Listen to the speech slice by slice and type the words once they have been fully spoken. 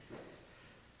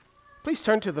Please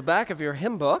turn to the back of your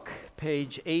hymn book,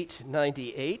 page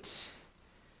 898.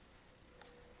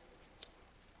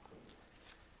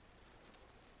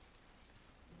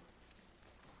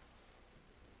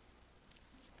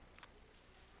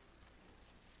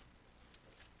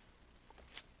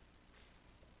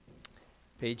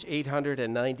 Page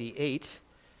 898.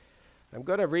 I'm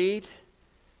going to read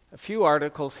a few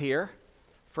articles here.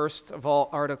 First of all,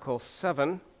 Article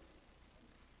 7.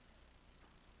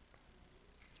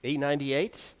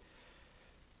 898.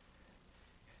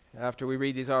 After we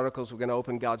read these articles, we're going to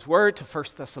open God's Word to 1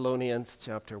 Thessalonians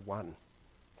chapter 1.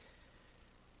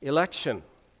 Election.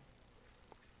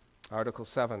 Article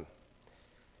 7.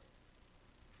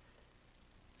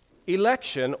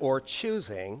 Election, or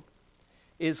choosing,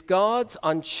 is God's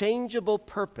unchangeable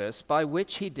purpose by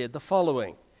which he did the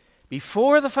following.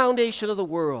 Before the foundation of the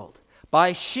world,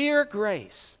 by sheer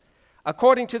grace,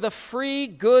 according to the free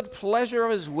good pleasure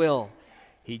of his will,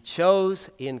 he chose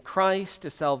in Christ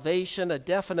to salvation a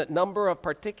definite number of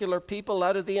particular people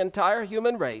out of the entire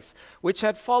human race, which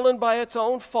had fallen by its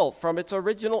own fault from its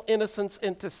original innocence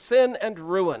into sin and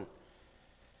ruin.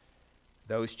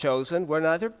 Those chosen were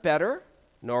neither better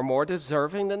nor more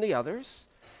deserving than the others,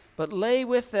 but lay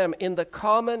with them in the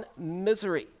common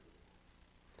misery.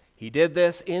 He did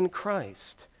this in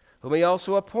Christ, whom he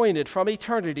also appointed from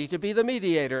eternity to be the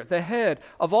mediator, the head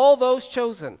of all those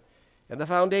chosen, and the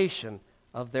foundation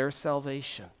of their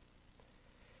salvation.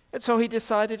 And so he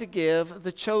decided to give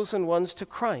the chosen ones to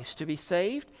Christ to be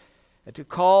saved and to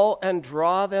call and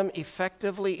draw them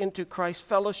effectively into Christ's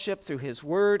fellowship through his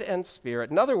word and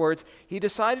spirit. In other words, he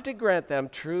decided to grant them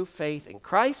true faith in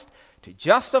Christ, to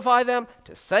justify them,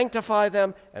 to sanctify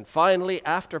them, and finally,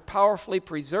 after powerfully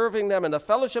preserving them in the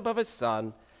fellowship of his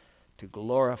Son, to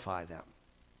glorify them.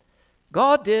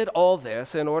 God did all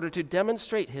this in order to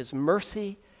demonstrate his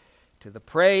mercy to the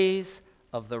praise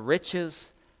of the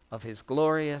riches of his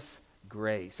glorious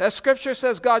grace. As Scripture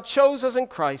says, God chose us in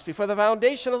Christ before the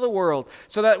foundation of the world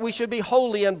so that we should be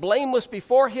holy and blameless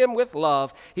before him with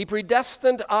love. He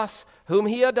predestined us, whom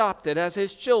he adopted as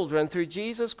his children through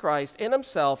Jesus Christ in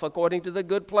himself, according to the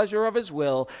good pleasure of his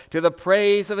will, to the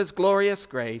praise of his glorious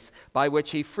grace, by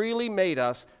which he freely made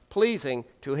us pleasing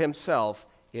to himself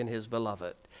in his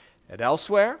beloved. And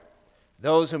elsewhere,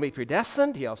 those whom he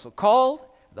predestined, he also called.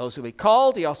 Those whom he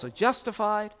called, he also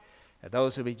justified. And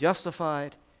those whom he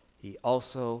justified, he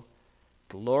also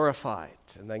glorified.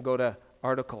 And then go to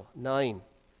Article 9.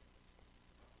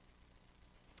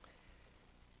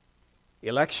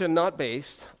 Election not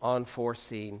based on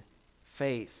foreseen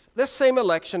faith. This same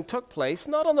election took place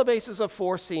not on the basis of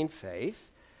foreseen faith,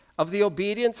 of the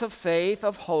obedience of faith,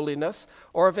 of holiness,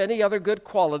 or of any other good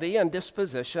quality and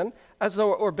disposition, as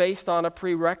though it were based on a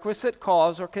prerequisite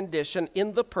cause or condition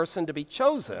in the person to be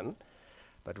chosen,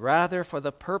 but rather for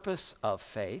the purpose of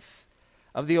faith,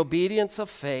 of the obedience of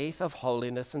faith, of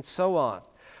holiness, and so on.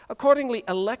 Accordingly,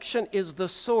 election is the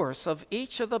source of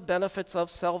each of the benefits of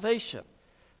salvation: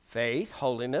 faith,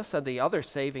 holiness, and the other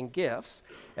saving gifts,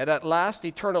 and at last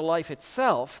eternal life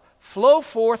itself, flow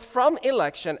forth from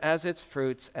election as its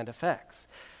fruits and effects.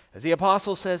 As the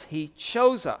apostle says, he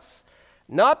chose us,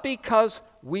 not because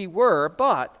we were,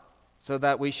 but so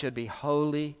that we should be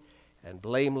holy and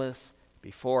blameless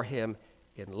before him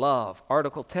in love.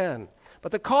 Article 10.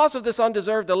 But the cause of this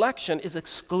undeserved election is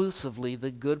exclusively the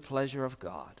good pleasure of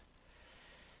God.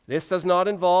 This does not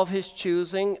involve his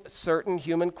choosing certain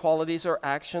human qualities or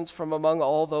actions from among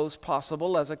all those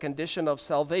possible as a condition of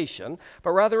salvation,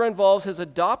 but rather involves his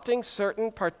adopting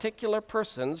certain particular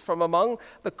persons from among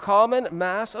the common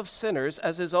mass of sinners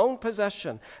as his own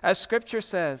possession. As Scripture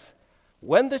says,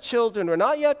 when the children were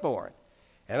not yet born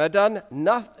and had done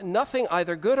nothing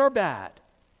either good or bad,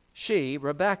 she,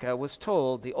 Rebekah, was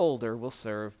told, the older will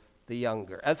serve the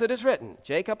younger. As it is written,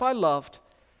 Jacob I loved,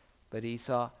 but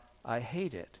Esau I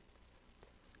hated.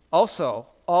 Also,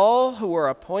 all who were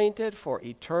appointed for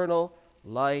eternal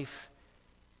life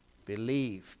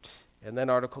believed. And then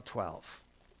Article 12.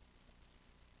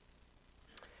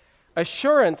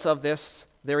 Assurance of this,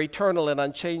 their eternal and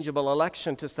unchangeable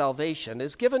election to salvation,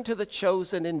 is given to the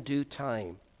chosen in due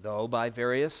time, though by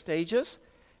various stages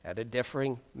at a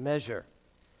differing measure.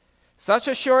 Such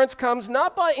assurance comes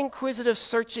not by inquisitive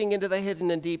searching into the hidden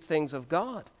and deep things of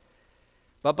God,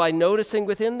 but by noticing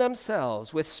within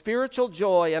themselves, with spiritual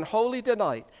joy and holy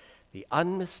delight, the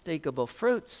unmistakable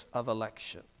fruits of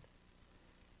election,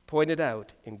 pointed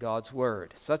out in God's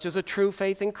word, such as a true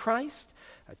faith in Christ,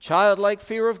 a childlike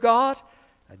fear of God,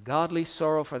 a godly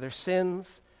sorrow for their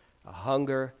sins, a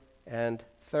hunger and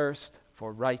thirst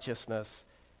for righteousness,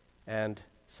 and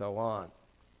so on.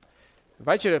 I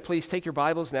invite you to please take your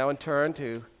Bibles now and turn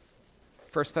to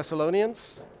 1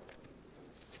 Thessalonians.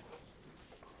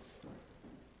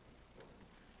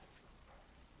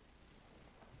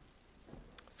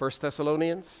 First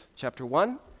Thessalonians chapter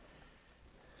 1.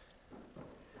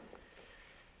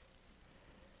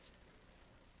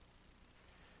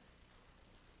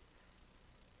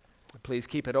 Please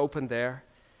keep it open there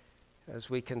as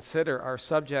we consider our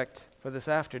subject for this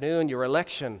afternoon, your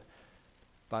election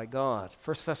by God.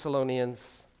 1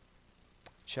 Thessalonians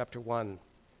chapter 1.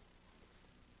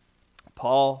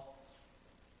 Paul,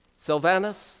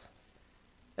 Silvanus,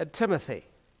 and Timothy.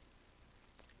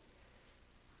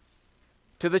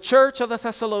 To the church of the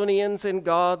Thessalonians in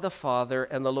God the Father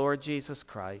and the Lord Jesus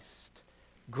Christ,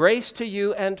 grace to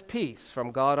you and peace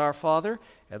from God our Father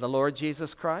and the Lord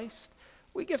Jesus Christ.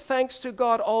 We give thanks to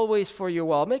God always for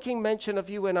you all, making mention of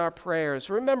you in our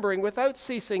prayers, remembering without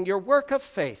ceasing your work of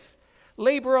faith,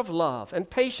 labor of love,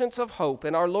 and patience of hope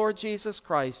in our Lord Jesus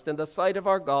Christ in the sight of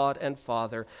our God and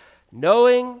Father,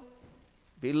 knowing,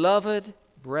 beloved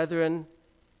brethren,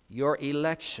 your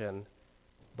election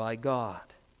by God.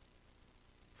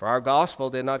 For our gospel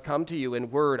did not come to you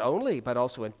in word only, but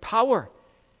also in power,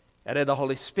 and in the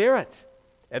Holy Spirit,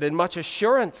 and in much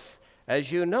assurance, as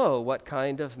you know what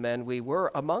kind of men we were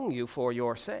among you for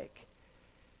your sake.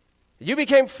 You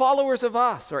became followers of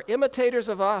us, or imitators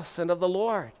of us and of the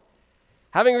Lord,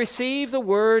 having received the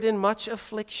word in much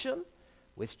affliction,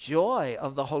 with joy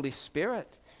of the Holy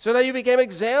Spirit, so that you became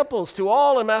examples to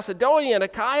all in Macedonia and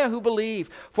Achaia who believe.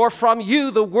 For from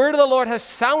you the word of the Lord has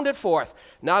sounded forth,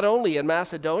 not only in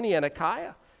Macedonia and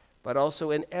Achaia, but also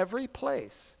in every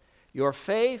place. Your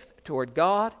faith toward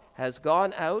God has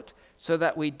gone out, so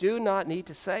that we do not need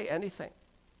to say anything.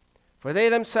 For they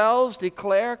themselves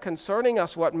declare concerning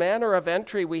us what manner of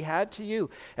entry we had to you,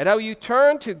 and how you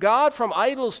turned to God from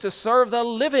idols to serve the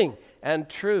living and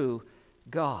true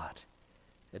God,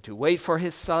 and to wait for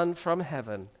his Son from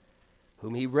heaven,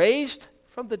 whom he raised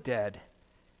from the dead,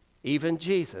 even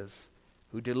Jesus,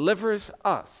 who delivers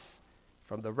us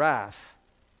from the wrath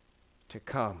to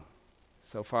come.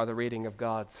 So far the reading of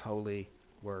God's holy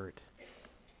word.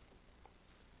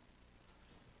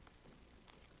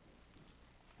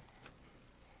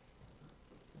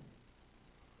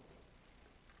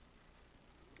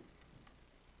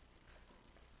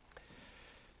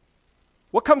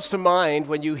 What comes to mind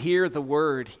when you hear the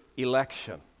word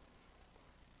election?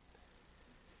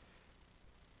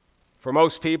 For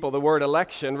most people, the word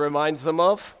election reminds them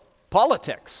of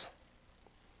politics.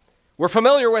 We're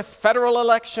familiar with federal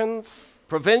elections,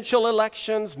 provincial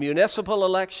elections, municipal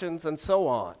elections, and so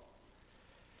on.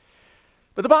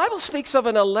 But the Bible speaks of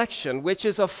an election which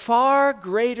is of far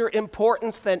greater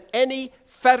importance than any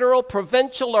federal,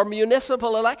 provincial, or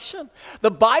municipal election.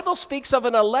 The Bible speaks of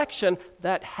an election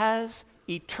that has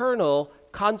eternal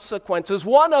consequences,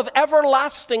 one of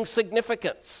everlasting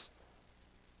significance.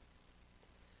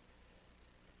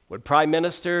 When prime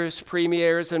ministers,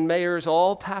 premiers, and mayors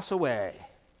all pass away,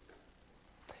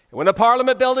 and when the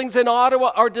parliament buildings in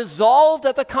Ottawa are dissolved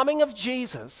at the coming of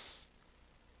Jesus,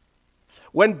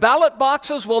 when ballot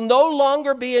boxes will no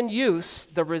longer be in use,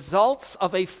 the results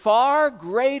of a far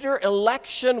greater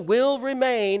election will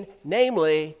remain,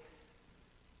 namely,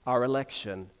 our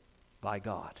election by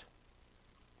God.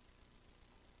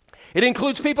 It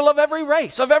includes people of every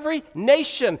race, of every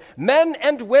nation, men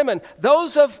and women,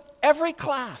 those of every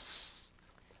class.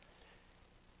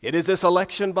 It is this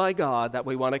election by God that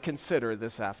we want to consider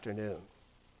this afternoon.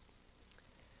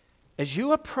 As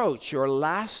you approach your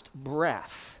last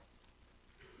breath,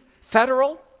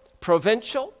 federal,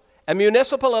 provincial, and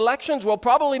municipal elections will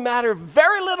probably matter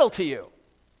very little to you.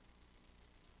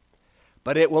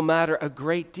 But it will matter a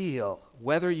great deal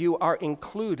whether you are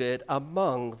included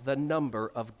among the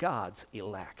number of God's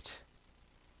elect.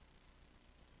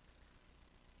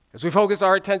 As we focus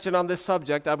our attention on this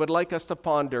subject, I would like us to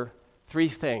ponder three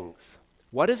things.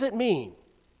 What does it mean?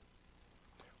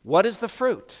 What is the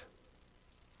fruit?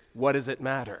 What does it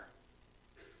matter?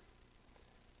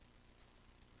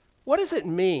 What does it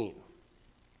mean?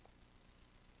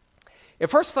 In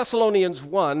 1 Thessalonians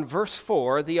 1, verse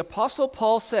 4, the Apostle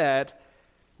Paul said,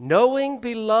 knowing,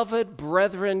 beloved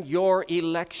brethren, your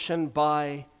election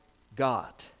by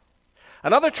God.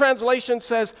 Another translation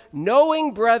says,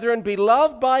 knowing, brethren,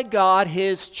 beloved by God,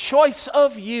 his choice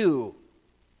of you.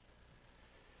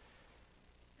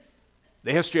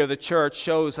 The history of the church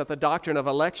shows that the doctrine of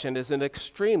election is an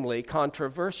extremely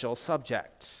controversial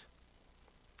subject.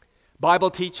 Bible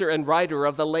teacher and writer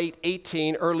of the late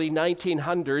early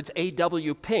 1900s,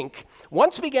 A.W. Pink,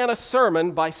 once began a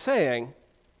sermon by saying,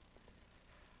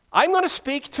 I'm going to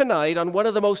speak tonight on one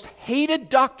of the most hated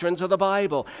doctrines of the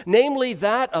Bible, namely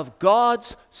that of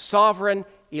God's sovereign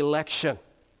election.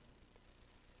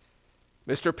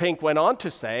 Mr. Pink went on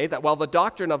to say that while the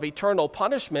doctrine of eternal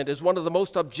punishment is one of the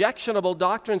most objectionable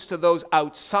doctrines to those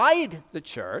outside the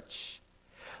church,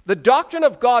 the doctrine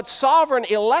of God's sovereign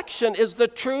election is the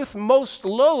truth most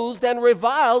loathed and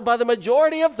reviled by the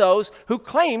majority of those who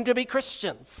claim to be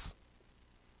Christians.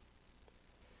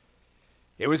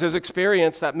 It was his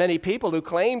experience that many people who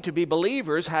claimed to be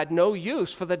believers had no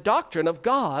use for the doctrine of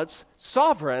God's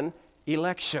sovereign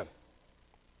election.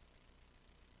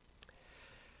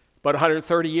 But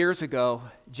 130 years ago,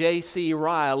 J.C.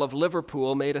 Ryle of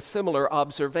Liverpool made a similar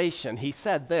observation. He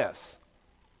said this: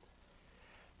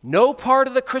 "No part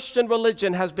of the Christian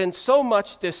religion has been so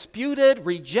much disputed,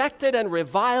 rejected, and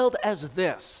reviled as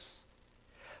this.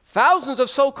 Thousands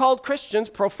of so-called Christians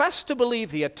profess to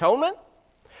believe the atonement,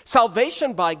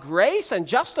 salvation by grace, and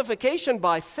justification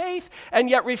by faith, and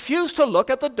yet refuse to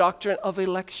look at the doctrine of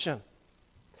election.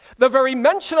 The very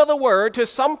mention of the word to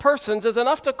some persons is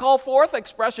enough to call forth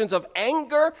expressions of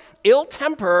anger, ill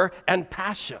temper, and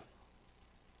passion."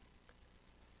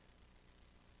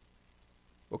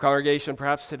 Well, congregation,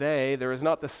 perhaps today there is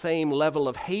not the same level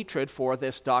of hatred for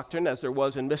this doctrine as there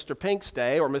was in Mr. Pink's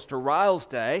day or Mr. Ryle's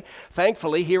day.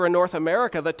 Thankfully, here in North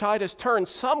America, the tide has turned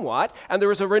somewhat, and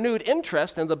there is a renewed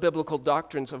interest in the biblical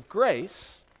doctrines of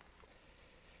grace.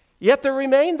 Yet there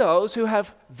remain those who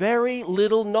have very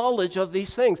little knowledge of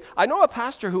these things. I know a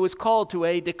pastor who was called to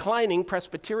a declining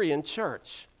Presbyterian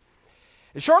church.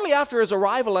 Shortly after his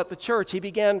arrival at the church, he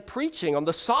began preaching on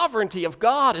the sovereignty of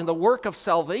God in the work of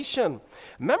salvation.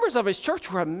 Members of his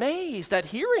church were amazed at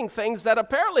hearing things that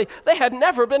apparently they had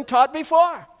never been taught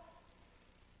before.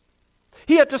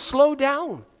 He had to slow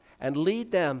down and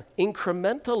lead them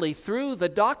incrementally through the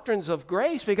doctrines of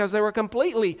grace because they were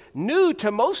completely new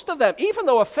to most of them, even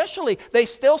though officially they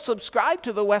still subscribe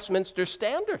to the Westminster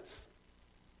Standards.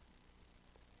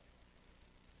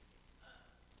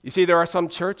 You see, there are some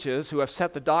churches who have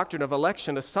set the doctrine of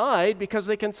election aside because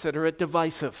they consider it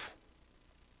divisive.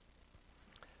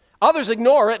 Others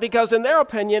ignore it because, in their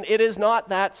opinion, it is not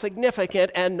that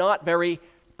significant and not very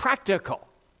practical.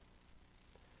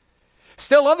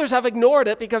 Still, others have ignored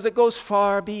it because it goes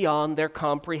far beyond their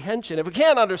comprehension. If we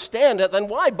can't understand it, then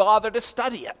why bother to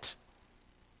study it?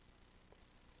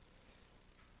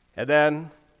 And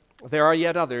then there are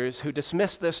yet others who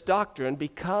dismiss this doctrine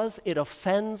because it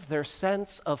offends their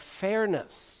sense of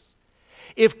fairness.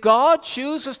 If God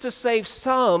chooses to save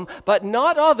some but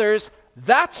not others,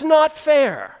 that's not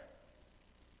fair.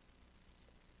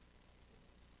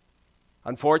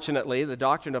 Unfortunately, the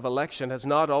doctrine of election has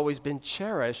not always been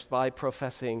cherished by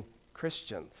professing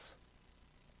Christians.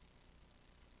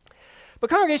 But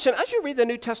congregation, as you read the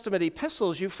New Testament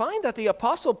epistles, you find that the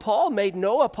Apostle Paul made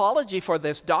no apology for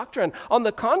this doctrine. On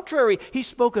the contrary, he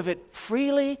spoke of it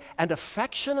freely and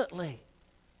affectionately.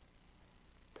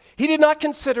 He did not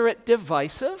consider it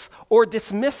divisive or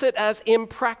dismiss it as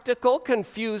impractical,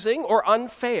 confusing, or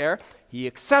unfair. He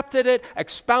accepted it,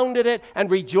 expounded it, and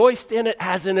rejoiced in it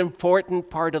as an important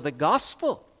part of the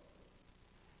gospel.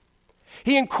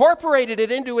 He incorporated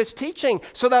it into his teaching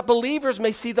so that believers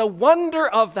may see the wonder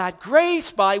of that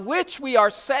grace by which we are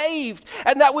saved,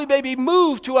 and that we may be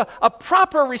moved to a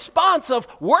proper response of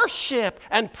worship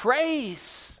and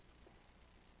praise.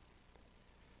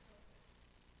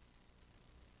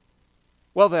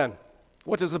 Well then,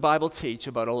 what does the Bible teach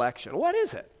about election? What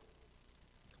is it?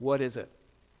 What is it?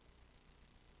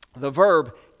 The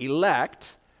verb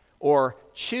elect or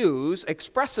choose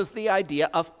expresses the idea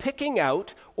of picking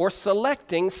out or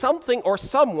selecting something or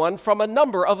someone from a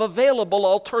number of available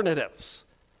alternatives.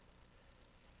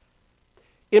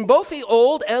 In both the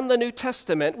Old and the New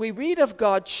Testament, we read of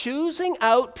God choosing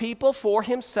out people for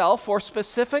himself for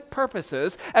specific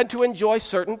purposes and to enjoy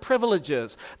certain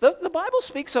privileges. The Bible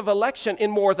speaks of election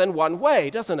in more than one way,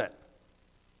 doesn't it?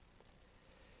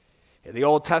 In the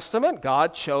Old Testament,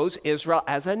 God chose Israel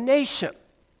as a nation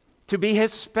to be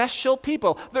his special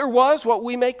people. There was what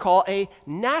we may call a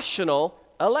national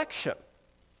election.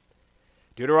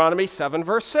 Deuteronomy 7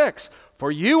 verse 6,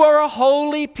 "For you are a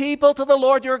holy people to the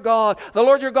Lord your God. The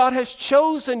Lord your God has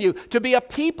chosen you to be a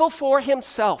people for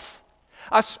himself,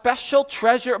 a special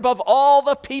treasure above all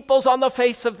the peoples on the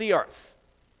face of the earth."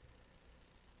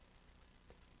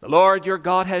 The Lord your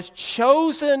God has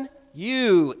chosen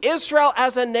you. Israel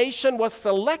as a nation was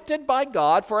selected by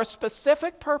God for a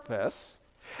specific purpose,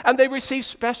 and they received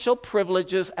special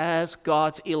privileges as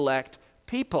God's elect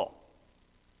people.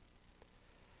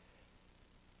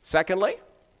 Secondly,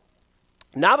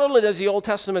 not only does the Old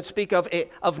Testament speak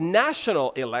of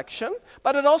national election,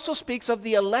 but it also speaks of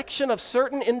the election of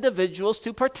certain individuals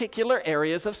to particular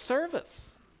areas of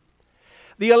service.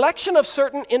 the election of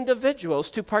certain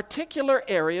individuals to particular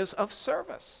areas of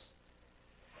service.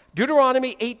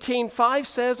 Deuteronomy 18:5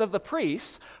 says of the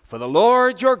priests, "For the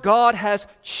Lord your God has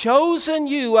chosen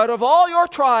you out of all your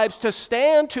tribes to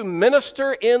stand to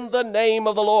minister in the name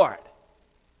of the Lord."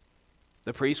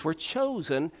 The priests were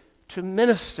chosen to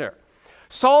minister.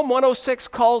 Psalm 106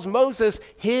 calls Moses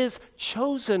his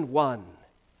chosen one.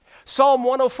 Psalm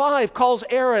 105 calls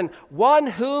Aaron one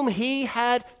whom he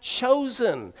had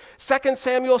chosen. 2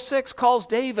 Samuel 6 calls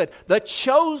David the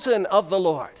chosen of the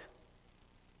Lord.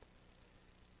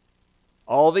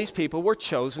 All these people were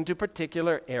chosen to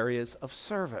particular areas of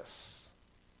service.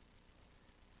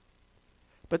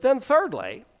 But then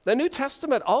thirdly, the New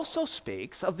Testament also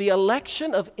speaks of the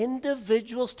election of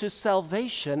individuals to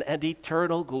salvation and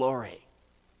eternal glory.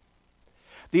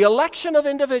 The election of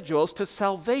individuals to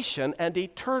salvation and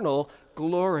eternal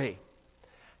glory.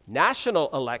 National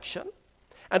election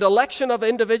and election of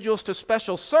individuals to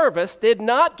special service did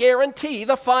not guarantee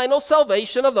the final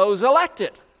salvation of those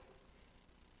elected.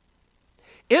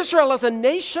 Israel as a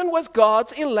nation was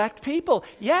God's elect people.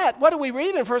 Yet, what do we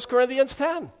read in 1 Corinthians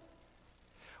 10?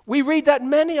 We read that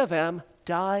many of them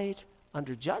died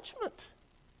under judgment.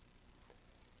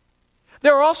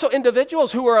 There are also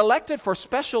individuals who were elected for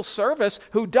special service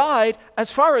who died, as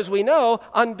far as we know,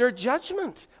 under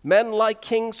judgment. Men like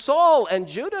King Saul and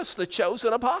Judas, the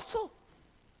chosen apostle.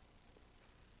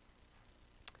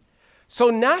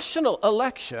 So national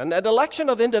election and election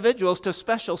of individuals to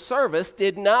special service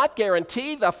did not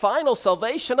guarantee the final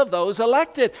salvation of those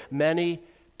elected. Many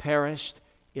perished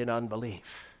in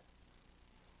unbelief.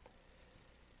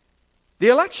 The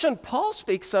election Paul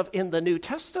speaks of in the New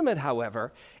Testament,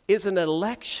 however, is an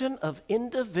election of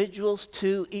individuals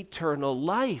to eternal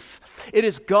life. It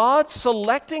is God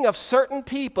selecting of certain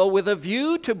people with a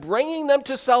view to bringing them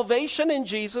to salvation in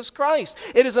Jesus Christ.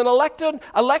 It is an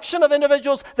election of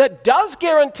individuals that does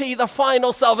guarantee the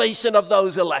final salvation of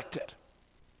those elected.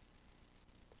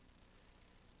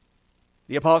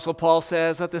 The Apostle Paul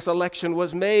says that this election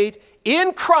was made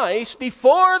in Christ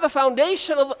before the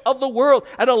foundation of the world,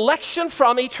 an election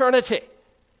from eternity.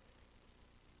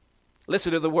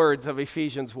 Listen to the words of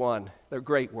Ephesians 1. They're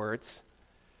great words.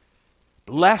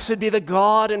 "Blessed be the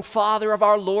God and Father of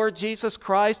our Lord Jesus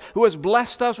Christ, who has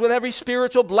blessed us with every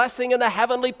spiritual blessing in the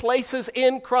heavenly places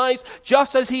in Christ,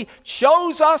 just as he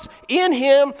chose us in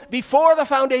him before the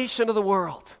foundation of the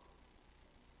world."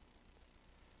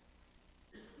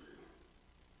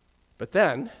 But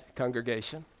then,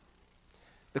 congregation,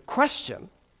 the question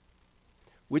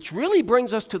which really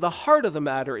brings us to the heart of the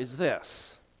matter is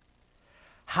this: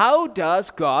 how does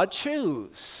God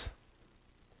choose?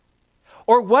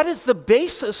 Or what is the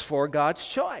basis for God's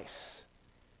choice?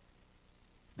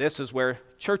 This is where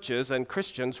churches and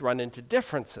Christians run into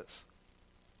differences.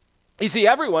 You see,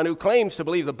 everyone who claims to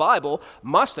believe the Bible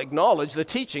must acknowledge the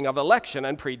teaching of election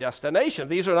and predestination.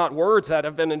 These are not words that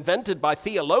have been invented by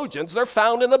theologians. They're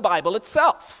found in the Bible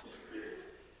itself.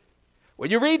 When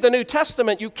you read the New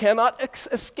Testament, you cannot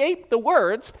escape the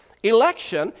words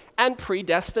election and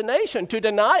predestination. To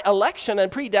deny election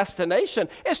and predestination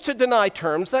is to deny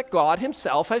terms that God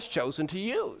himself has chosen to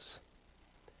use.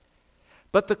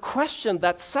 But the question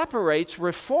that separates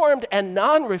Reformed and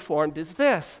non-Reformed is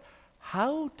this: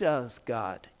 how does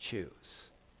God choose?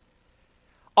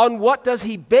 On what does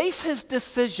he base his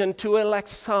decision to elect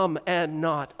some and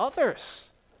not others?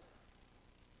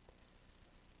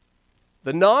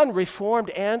 The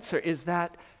non-Reformed answer is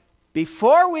that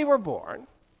before we were born,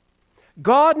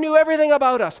 God knew everything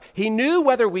about us. He knew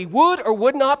whether we would or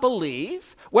would not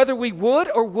believe, whether we would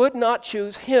or would not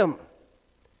choose him.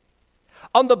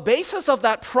 On the basis of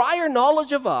that prior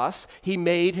knowledge of us, he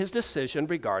made his decision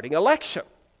regarding election.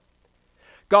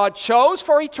 God chose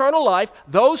for eternal life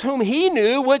those whom he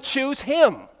knew would choose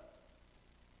him.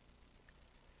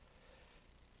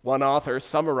 One author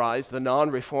summarized the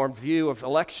non-Reformed view of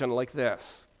election like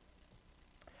this: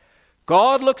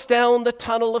 God looks down the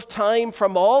tunnel of time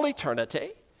from all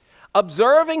eternity,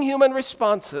 observing human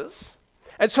responses,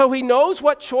 and so he knows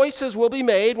what choices will be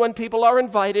made when people are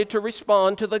invited to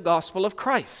respond to the gospel of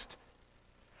Christ.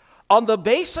 On the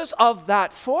basis of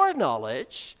that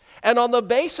foreknowledge, and on the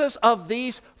basis of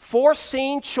these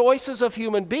foreseen choices of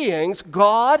human beings,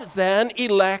 God then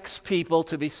elects people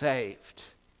to be saved.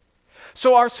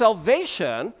 So our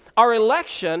salvation, our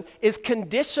election, is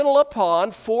conditional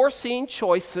upon foreseen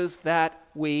choices that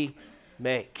we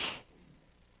make.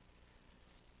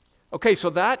 Okay, so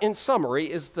that in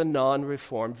summary is the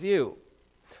non-Reformed view.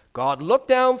 God looked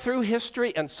down through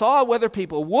history and saw whether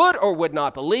people would or would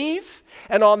not believe,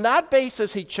 and on that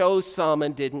basis he chose some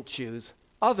and didn't choose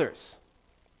others.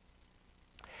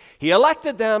 He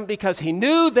elected them because he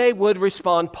knew they would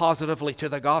respond positively to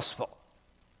the gospel.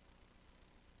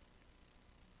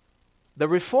 The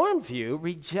Reformed view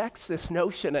rejects this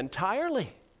notion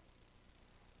entirely.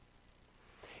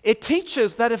 It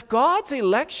teaches that if God's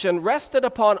election rested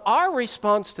upon our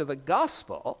response to the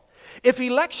gospel, if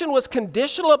election was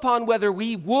conditional upon whether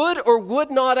we would or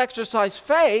would not exercise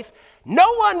faith,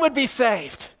 no one would be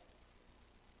saved.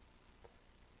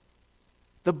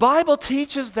 The Bible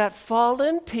teaches that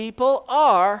fallen people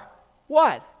are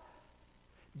what?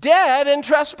 Dead in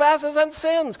trespasses and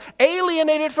sins,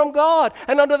 alienated from God,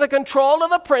 and under the control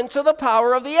of the prince of the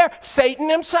power of the air, Satan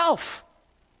himself.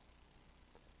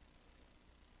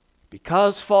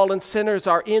 Because fallen sinners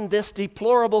are in this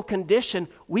deplorable condition,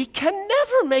 we can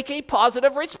never make a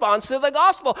positive response to the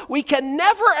gospel. We can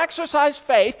never exercise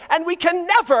faith, and we can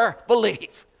never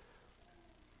believe.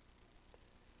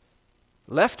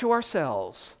 Left to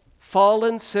ourselves,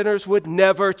 fallen sinners would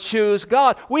never choose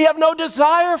God. We have no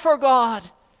desire for God.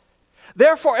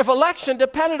 Therefore, if election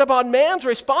depended upon man's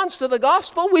response to the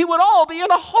gospel, we would all be in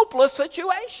a hopeless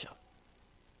situation.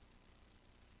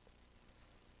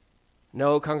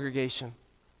 No, congregation.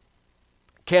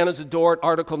 Canons of Dort,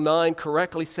 Article 9,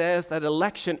 correctly says that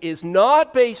election is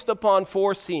not based upon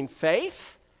foreseen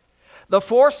faith, the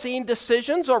foreseen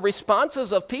decisions or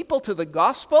responses of people to the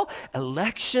gospel.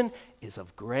 Election is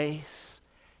of grace,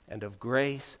 and of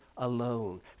grace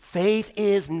alone. Faith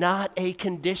is not a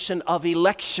condition of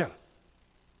election.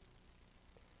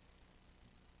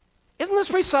 Isn't this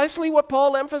precisely what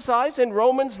Paul emphasized in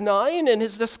Romans 9 in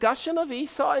his discussion of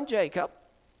Esau and Jacob?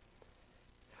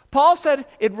 Paul said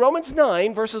in Romans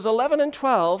 9, verses 11 and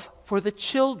 12, "For the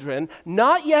children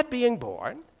not yet being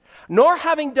born, nor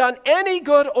having done any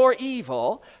good or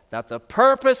evil, that the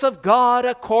purpose of God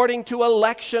according to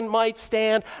election might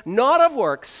stand, not of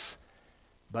works,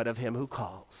 but of him who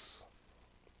calls."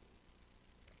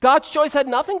 God's choice had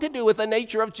nothing to do with the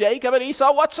nature of Jacob and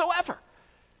Esau whatsoever.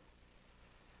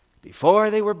 Before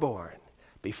they were born,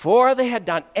 before they had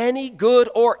done any good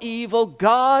or evil,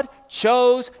 God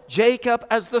chose Jacob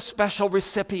as the special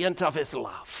recipient of his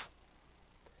love.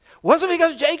 Was it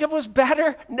because Jacob was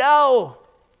better? No.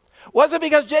 Was it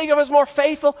because Jacob was more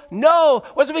faithful? No.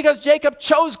 Was it because Jacob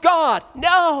chose God?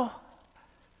 No.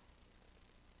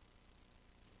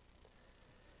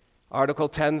 Article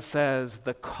 10 says,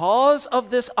 "The cause of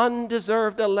this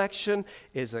undeserved election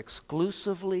is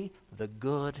exclusively the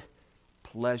good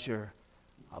pleasure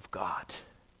of God."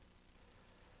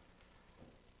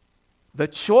 The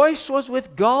choice was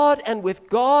with God and with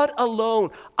God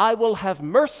alone. I will have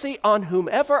mercy on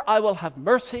whomever I will have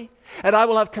mercy, and I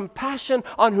will have compassion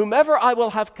on whomever I will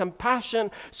have compassion,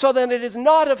 so that it is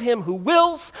not of him who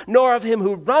wills, nor of him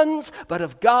who runs, but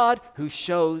of God who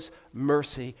shows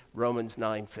mercy. Romans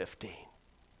 9:15.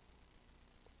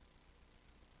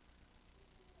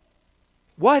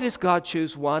 Why does God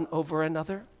choose one over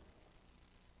another?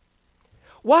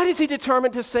 Why does he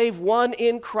determine to save one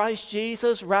in Christ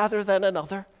Jesus rather than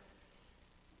another?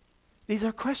 These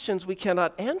are questions we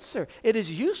cannot answer. It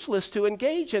is useless to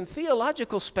engage in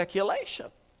theological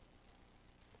speculation.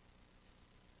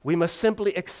 We must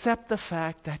simply accept the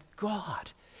fact that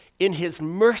God, in his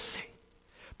mercy,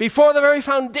 before the very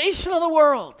foundation of the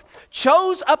world,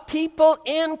 chose a people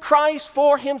in Christ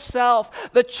for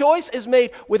himself. The choice is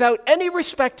made without any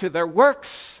respect to their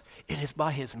works. It is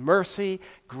by his mercy,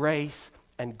 grace,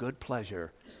 and good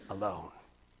pleasure alone.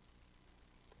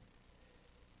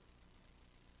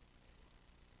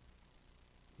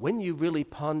 When you really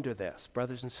ponder this,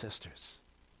 brothers and sisters,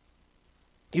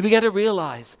 you begin to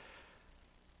realize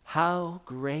how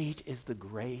great is the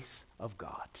grace of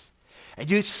God. And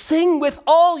you sing with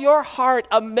all your heart,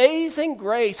 "Amazing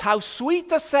grace, how sweet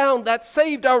the sound that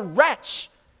saved a wretch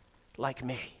like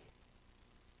me."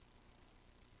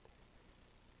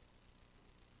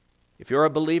 If you're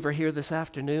a believer here this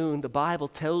afternoon, the Bible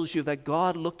tells you that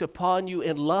God looked upon you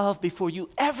in love before you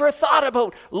ever thought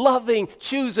about loving,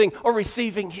 choosing, or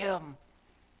receiving him.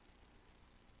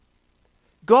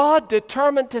 God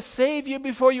determined to save you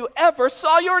before you ever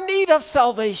saw your need of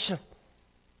salvation.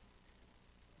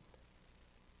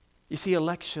 You see,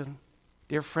 election,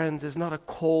 dear friends, is not a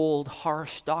cold,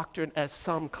 harsh doctrine as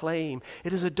some claim.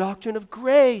 It is a doctrine of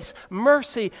grace,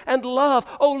 mercy, and love.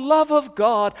 Oh, love of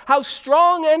God, how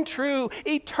strong and true,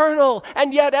 eternal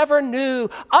and yet ever new,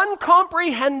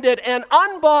 uncomprehended and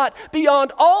unbought,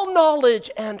 beyond all knowledge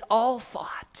and all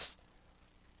thought.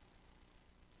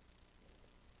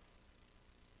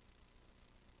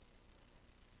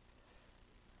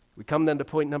 We come then to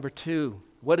point number 2.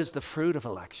 What is the fruit of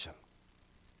election?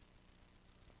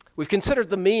 We've considered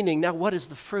the meaning. Now, what is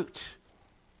the fruit?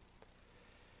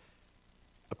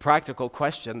 A practical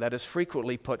question that is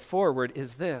frequently put forward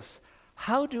is this: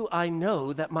 how do I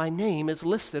know that my name is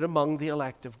listed among the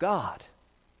elect of God?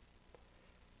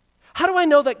 How do I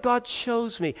know that God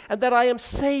chose me and that I am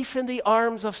safe in the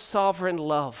arms of sovereign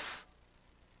love?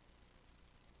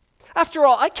 After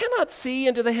all, I cannot see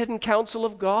into the hidden counsel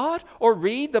of God or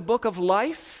read the book of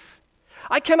life.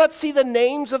 I cannot see the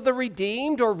names of the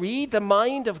redeemed or read the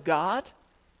mind of God.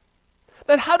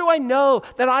 Then how do I know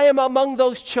that I am among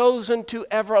those chosen to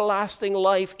everlasting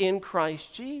life in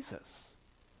Christ Jesus?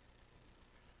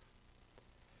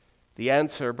 The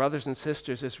answer, brothers and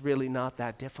sisters, is really not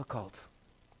that difficult.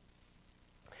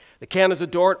 The Canons of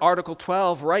Dort, Article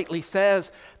 12, rightly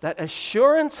says that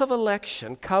assurance of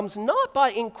election comes not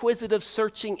by inquisitive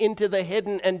searching into the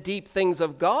hidden and deep things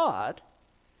of God,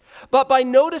 but by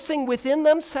noticing within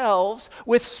themselves,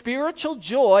 with spiritual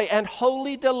joy and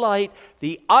holy delight,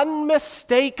 the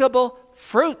unmistakable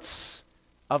fruits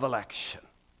of election.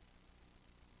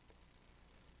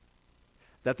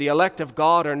 That the elect of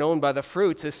God are known by the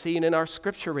fruits is seen in our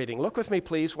scripture reading. Look with me,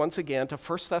 please, once again to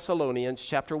 1 Thessalonians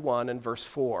chapter 1 and verse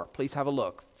 4. Please have a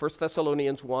look. 1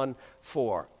 Thessalonians 1,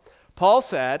 4. Paul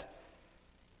said,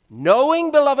 "Knowing,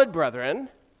 beloved brethren,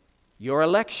 your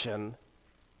election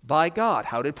by God."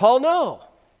 How did Paul know?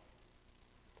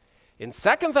 In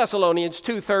 2 Thessalonians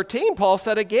 2:13, Paul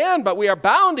said again, "But we are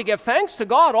bound to give thanks to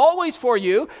God always for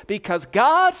you, because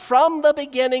God from the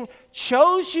beginning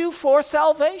chose you for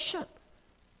salvation."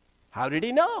 How did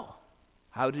he know?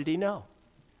 How did he know?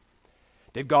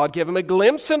 Did God give him a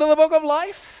glimpse into the book of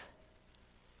life?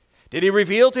 Did he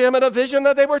reveal to him in a vision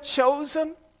that they were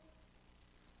chosen?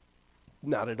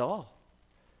 Not at all.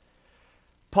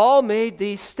 Paul made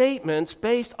these statements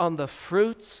based on the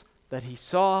fruits that he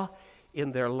saw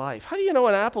in their life. How do you know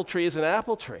an apple tree is an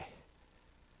apple tree?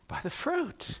 By the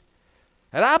fruit.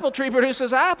 An apple tree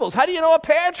produces apples. How do you know a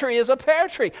pear tree is a pear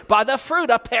tree? By the fruit.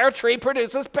 A pear tree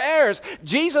produces pears.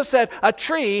 Jesus said a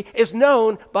tree is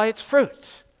known by its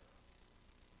fruit.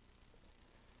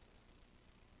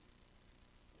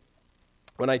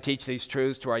 When I teach these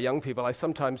truths to our young people, I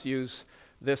sometimes use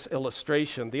this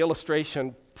illustration. The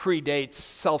illustration predates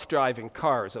self-driving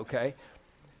cars, okay?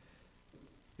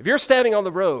 If you're standing on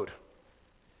the road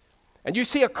and you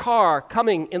see a car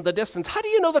coming in the distance, how do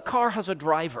you know the car has a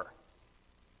driver?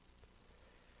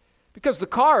 Because the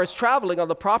car is traveling on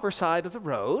the proper side of the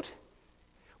road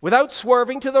without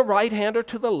swerving to the right hand or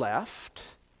to the left.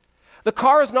 The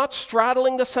car is not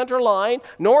straddling the center line,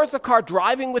 nor is the car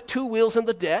driving with two wheels in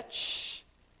the ditch.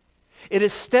 It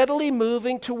is steadily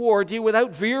moving toward you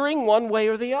without veering one way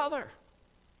or the other.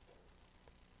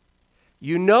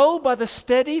 You know by the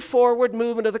steady forward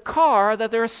movement of the car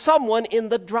that there is someone in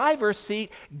the driver's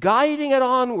seat guiding it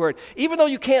onward. Even though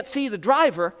you can't see the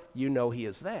driver, you know he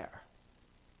is there.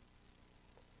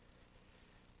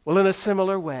 Well, in a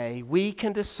similar way, we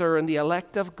can discern the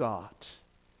elect of God.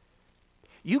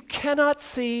 You cannot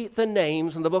see the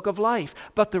names in the book of life,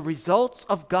 but the results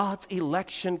of God's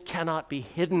election cannot be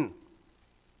hidden.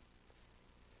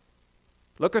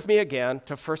 Look with me again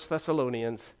to 1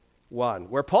 Thessalonians 1,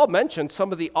 where Paul mentions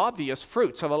some of the obvious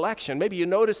fruits of election. Maybe you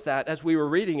noticed that as we were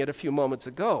reading it a few moments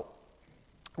ago.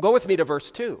 Go with me to verse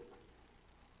 2.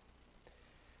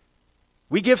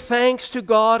 "We give thanks to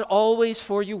God always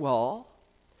for you all,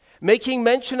 making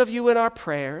mention of you in our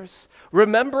prayers,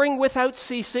 remembering without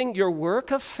ceasing your work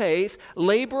of faith,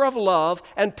 labor of love,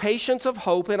 and patience of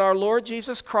hope in our Lord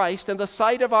Jesus Christ in the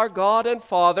sight of our God and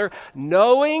Father,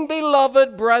 knowing,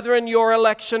 beloved brethren, your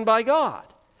election by God."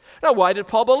 Now, why did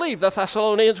Paul believe the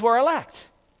Thessalonians were elect?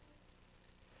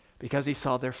 Because he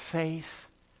saw their faith,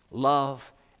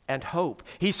 love, and hope.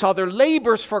 He saw their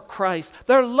labors for Christ,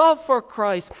 their love for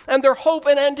Christ, and their hope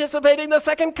in anticipating the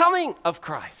second coming of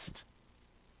Christ.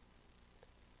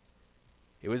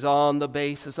 It was on the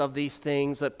basis of these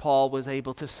things that Paul was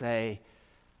able to say,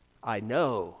 "I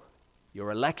know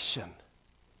your election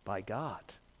by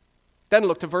God." Then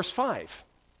look to verse 5.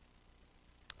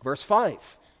 Verse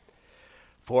 5.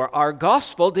 "For our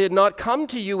gospel did not come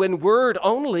to you in word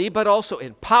only, but also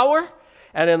in power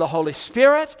and in the Holy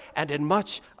Spirit and in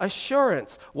much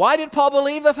assurance." Why did Paul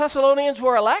believe the Thessalonians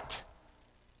were elect?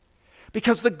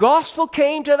 Because the gospel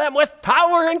came to them with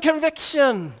power and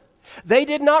conviction. They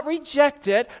did not reject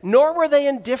it, nor were they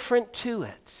indifferent to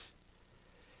it.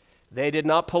 They did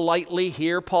not politely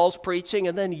hear Paul's preaching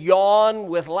and then yawn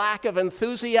with lack of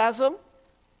enthusiasm.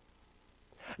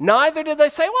 Neither did they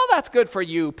say, "Well, that's good for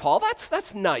you, Paul.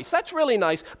 That's nice. That's really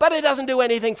nice, but it doesn't do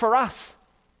anything for us.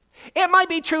 It might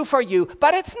be true for you,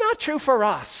 but it's not true for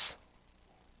us."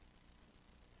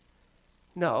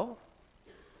 No,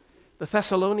 the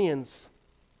Thessalonians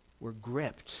were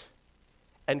gripped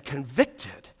and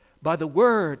convicted by the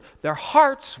word. Their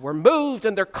hearts were moved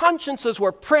and their consciences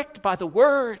were pricked by the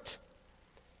word.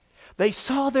 They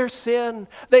saw their sin.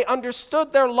 They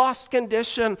understood their lost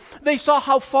condition. They saw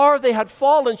how far they had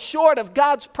fallen short of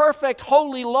God's perfect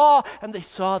holy law, and they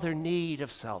saw their need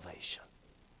of salvation.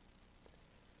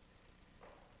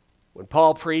 When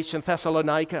Paul preached in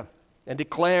Thessalonica and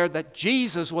declared that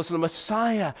Jesus was the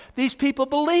Messiah, these people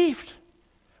believed,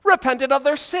 repented of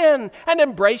their sin, and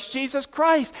embraced Jesus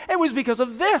Christ. It was because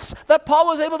of this that Paul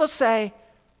was able to say,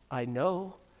 I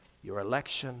know your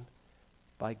election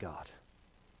by God.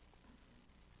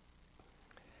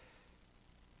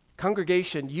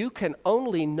 Congregation, you can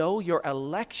only know your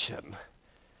election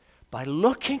by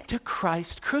looking to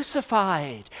Christ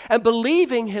crucified and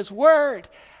believing his word.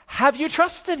 Have you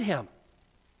trusted him?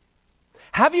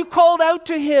 Have you called out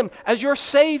to him as your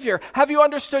Savior? Have you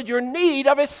understood your need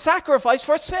of his sacrifice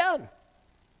for sin?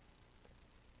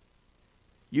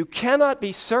 You cannot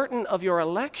be certain of your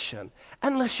election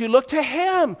unless you look to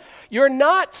him. You're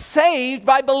not saved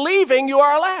by believing you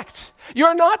are elect.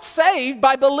 You're not saved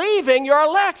by believing you're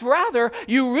elect. Rather,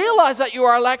 you realize that you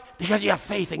are elect because you have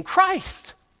faith in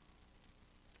Christ.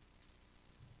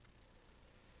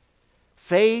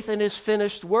 Faith in his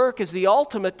finished work is the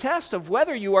ultimate test of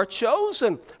whether you are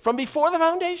chosen from before the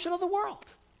foundation of the world.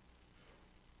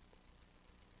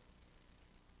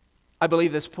 I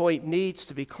believe this point needs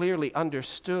to be clearly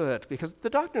understood because the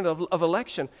doctrine of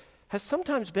election has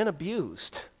sometimes been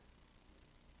abused.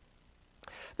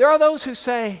 There are those who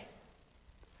say,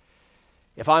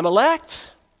 if I'm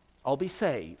elect, I'll be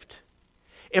saved.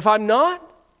 If I'm not,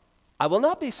 I will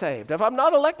not be saved. If I'm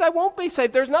not elect, I won't be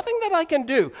saved. There's nothing that I can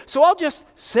do. So I'll just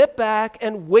sit back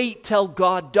and wait till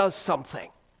God does something.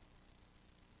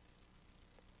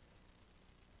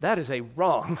 That is a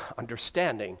wrong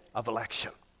understanding of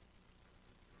election.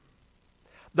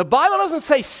 The Bible doesn't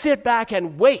say sit back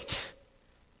and wait.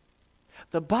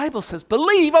 The Bible says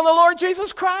believe on the Lord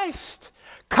Jesus Christ.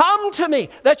 Come to me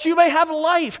that you may have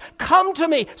life. Come to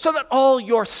me so that all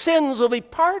your sins will be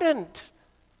pardoned.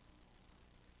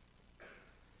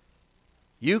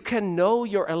 You can know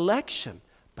your election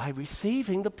by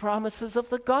receiving the promises of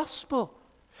the gospel.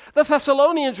 The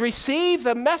Thessalonians received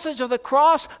the message of the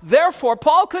cross. Therefore,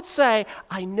 Paul could say,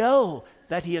 I know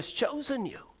that he has chosen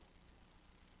you.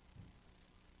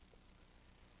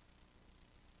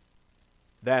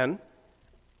 Then,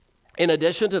 in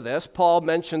addition to this, Paul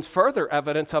mentions further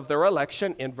evidence of their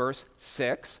election in verse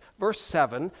 6, verse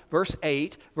 7, verse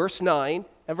 8, verse 9,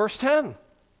 and verse 10.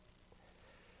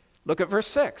 Look at verse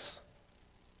 6.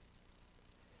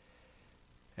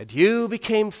 And you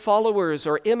became followers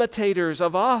or imitators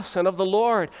of us and of the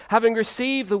Lord, having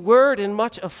received the word in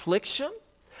much affliction,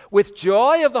 with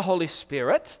joy of the Holy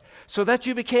Spirit, so that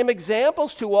you became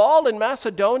examples to all in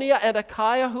Macedonia and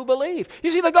Achaia who believed.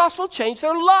 You see, the gospel changed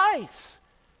their lives.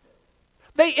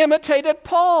 They imitated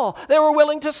Paul. They were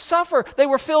willing to suffer. They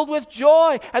were filled with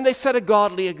joy, and they set a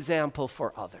godly example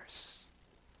for others.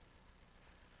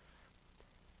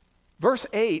 Verse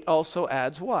 8 also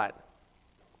adds what?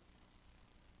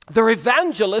 Their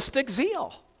evangelistic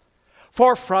zeal.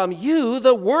 For from you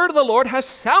the word of the Lord has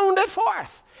sounded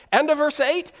forth. End of verse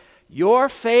 8. Your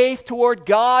faith toward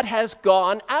God has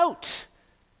gone out.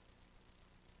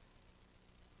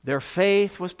 Their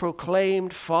faith was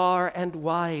proclaimed far and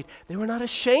wide. They were not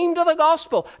ashamed of the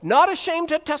gospel, not ashamed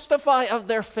to testify of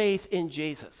their faith in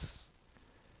Jesus.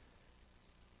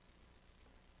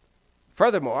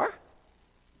 Furthermore,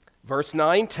 verse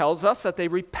 9 tells us that they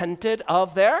repented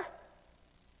of their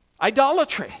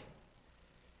idolatry.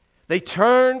 They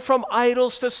turned from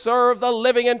idols to serve the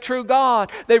living and true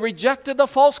God. They rejected the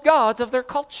false gods of their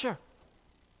culture.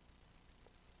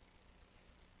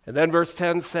 And then verse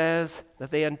 10 says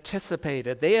that they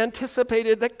anticipated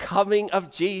the coming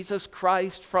of Jesus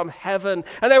Christ from heaven.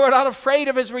 And they were not afraid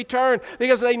of his return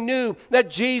because they knew that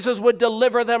Jesus would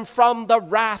deliver them from the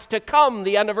wrath to come.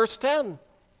 The end of verse 10.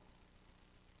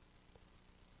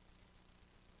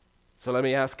 So let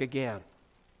me ask again.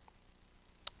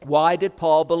 Why did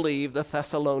Paul believe the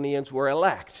Thessalonians were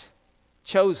elect,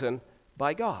 chosen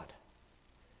by God?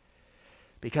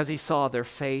 Because he saw their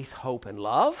faith, hope, and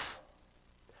love,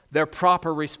 their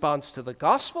proper response to the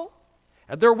gospel,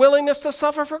 and their willingness to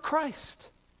suffer for Christ.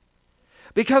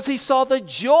 Because he saw the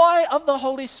joy of the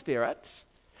Holy Spirit,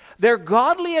 their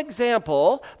godly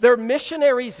example, their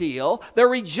missionary zeal, their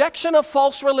rejection of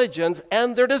false religions,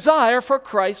 and their desire for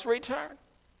Christ's return.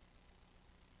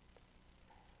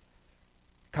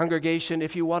 Congregation,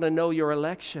 if you want to know your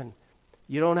election,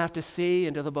 you don't have to see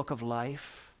into the book of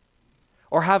life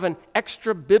or have an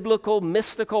extra biblical,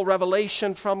 mystical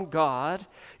revelation from God.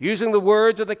 Using the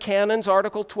words of the Canons,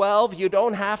 Article 12, you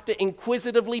don't have to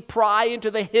inquisitively pry into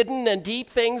the hidden and deep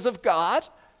things of God.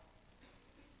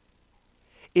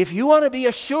 If you want to be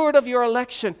assured of your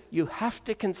election, you have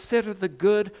to consider the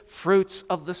good fruits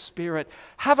of the Spirit.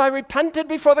 Have I repented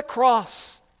before the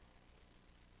cross?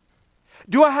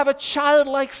 Do I have a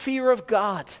childlike fear of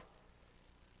God?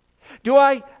 Do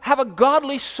I have a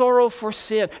godly sorrow for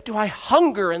sin? Do I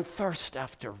hunger and thirst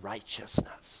after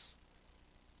righteousness?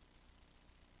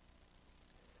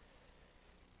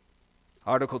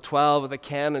 Article 12 of the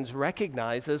Canons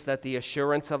recognizes that the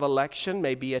assurance of election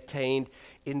may be attained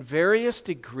in various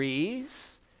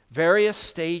degrees, various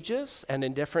stages, and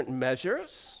in different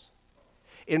measures.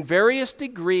 In various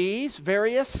degrees,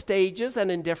 various stages,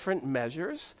 and in different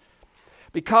measures.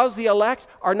 Because the elect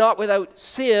are not without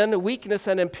sin, weakness,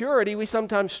 and impurity, we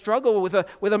sometimes struggle with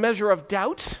a measure of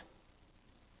doubt.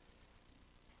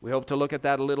 We hope to look at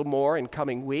that a little more in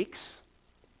coming weeks.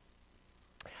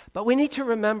 But we need to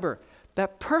remember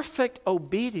that perfect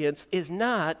obedience is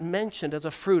not mentioned as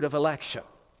a fruit of election.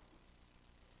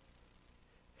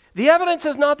 The evidence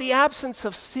is not the absence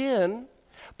of sin,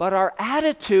 but our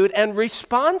attitude and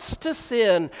response to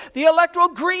sin. The elect will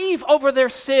grieve over their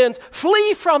sins,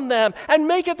 flee from them, and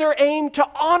make it their aim to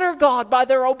honor God by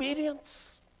their obedience.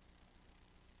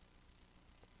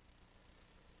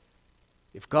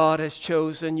 If God has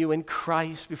chosen you in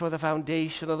Christ before the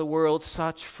foundation of the world,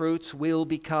 such fruits will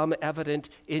become evident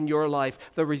in your life.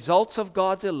 The results of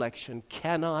God's election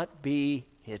cannot be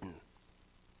hidden.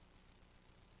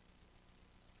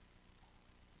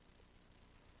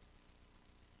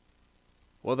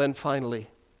 Well, then finally,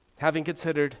 having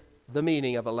considered the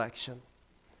meaning of election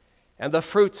and the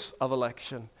fruits of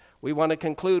election, we want to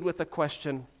conclude with the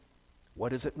question, what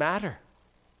does it matter?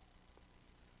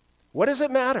 What does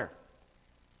it matter?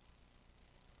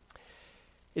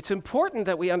 It's important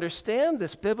that we understand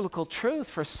this biblical truth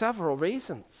for several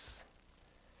reasons.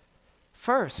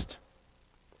 First,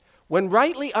 when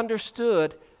rightly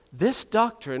understood, this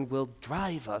doctrine will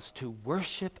drive us to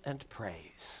worship and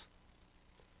praise.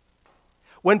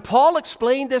 When Paul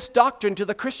explained this doctrine to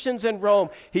the Christians in Rome,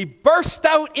 he burst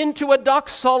out into a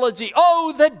doxology.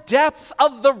 Oh, the depth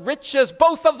of the riches,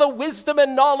 both of the wisdom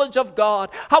and knowledge of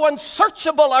God. How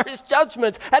unsearchable are his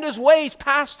judgments and his ways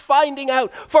past finding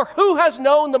out. For who has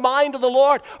known the mind of the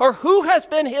Lord? Or who has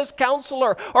been his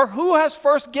counselor? Or who has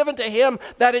first given to him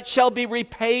that it shall be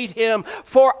repaid him?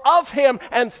 For of him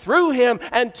and through him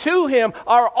and to him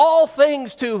are all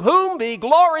things, to whom be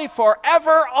glory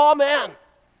forever. Amen.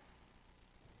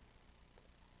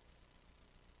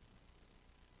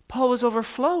 Paul was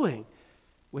overflowing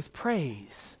with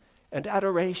praise and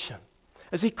adoration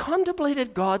as he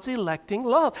contemplated God's electing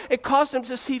love. It caused him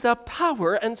to see the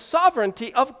power and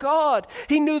sovereignty of God.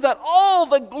 He knew that all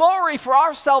the glory for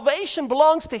our salvation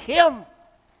belongs to him.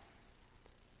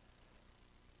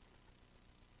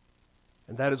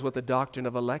 And that is what the doctrine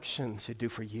of election should do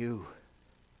for you.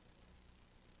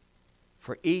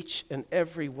 For each and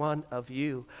every one of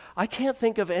you. I can't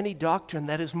think of any doctrine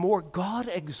that is more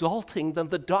God-exalting than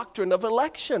the doctrine of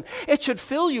election. It should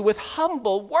fill you with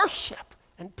humble worship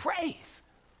and praise.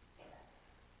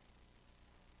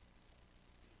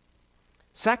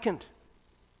 Second,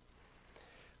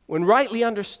 when rightly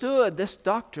understood, this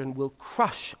doctrine will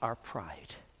crush our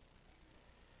pride.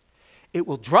 It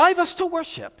will drive us to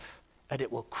worship, and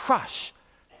it will crush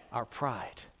our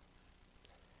pride.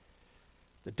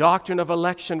 The doctrine of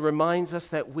election reminds us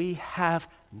that we have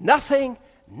nothing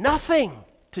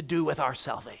to do with our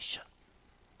salvation.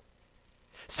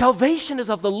 Salvation is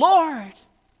of the Lord.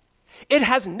 It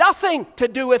has nothing to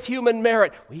do with human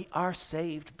merit. We are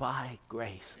saved by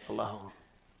grace alone.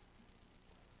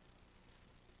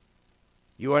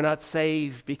 You are not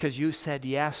saved because you said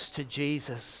yes to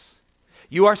Jesus.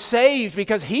 You are saved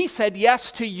because he said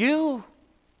yes to you.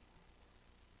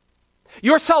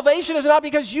 Your salvation is not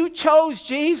because you chose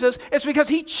Jesus, it's because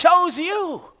he chose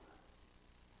you.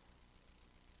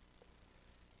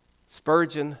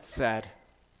 Spurgeon said,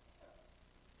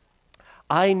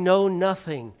 I know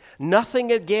nothing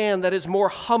again that is more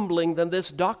humbling than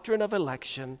this doctrine of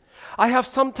election. I have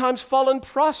sometimes fallen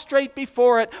prostrate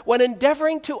before it when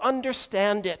endeavoring to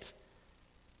understand it.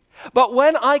 But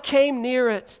when I came near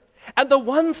it, and the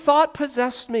one thought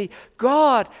possessed me,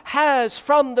 God has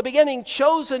from the beginning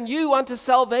chosen you unto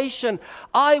salvation,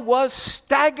 I was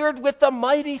staggered with the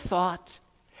mighty thought,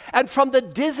 and from the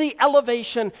dizzy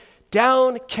elevation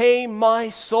down came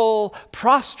my soul,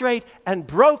 prostrate and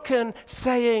broken,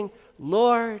 saying,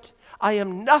 Lord, I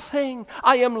am nothing,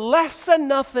 I am less than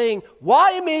nothing.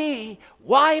 Why me?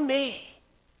 Why me?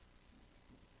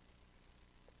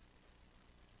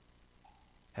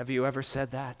 Have you ever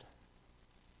said that?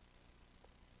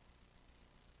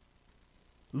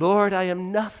 Lord, I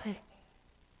am nothing.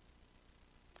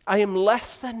 I am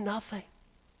less than nothing.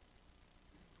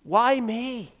 Why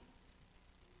me?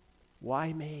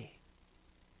 Why me?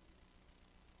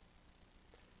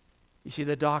 You see,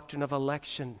 the doctrine of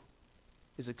election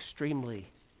is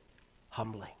extremely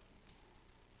humbling.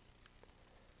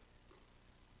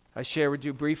 I shared with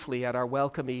you briefly at our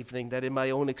welcome evening that in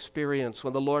my own experience,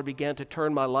 when the Lord began to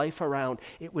turn my life around,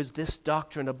 it was this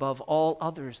doctrine above all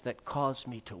others that caused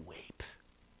me to weep.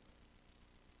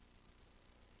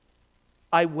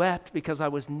 I wept because I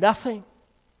was nothing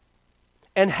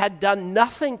and had done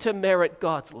nothing to merit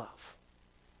God's love.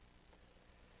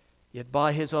 Yet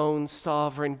by his own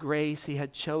sovereign grace, he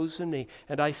had chosen me.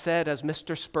 And I said, as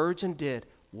Mr. Spurgeon did,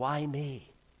 why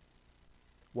me?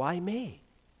 Why me?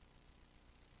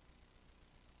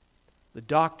 The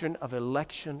doctrine of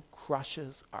election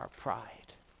crushes our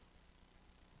pride.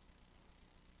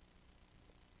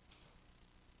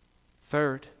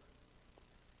 Third,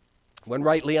 when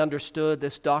rightly understood,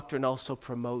 this doctrine also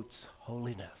promotes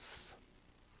holiness.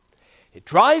 It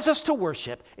drives us to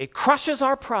worship, it crushes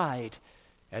our pride,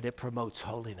 and it promotes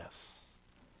holiness.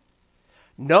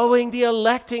 Knowing the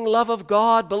electing love of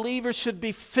God, believers should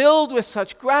be filled with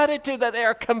such gratitude that they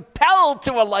are compelled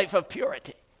to a life of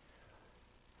purity.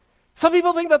 Some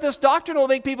people think that this doctrine will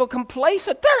make people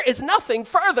complacent. There is nothing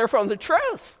further from the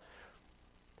truth.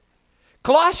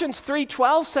 Colossians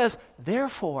 3:12 says,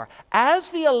 therefore,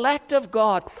 as the elect of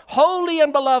God, holy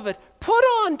and beloved, put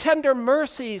on tender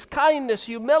mercies, kindness,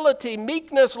 humility,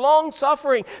 meekness,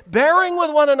 long-suffering, bearing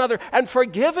with one another, and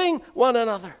forgiving one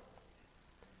another.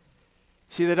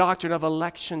 See, the doctrine of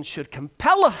election should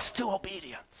compel us to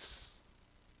obedience.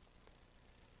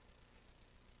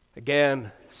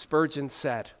 Again, Spurgeon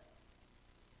said,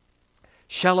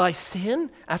 shall I sin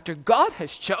after God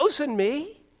has chosen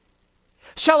me?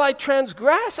 Shall I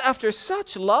transgress after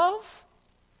such love?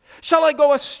 Shall I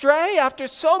go astray after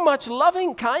so much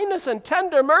loving kindness and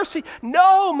tender mercy?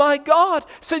 No, my God,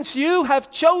 since you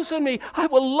have chosen me, I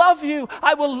will love you,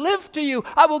 I will live to you,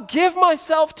 I will give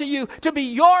myself to you, to be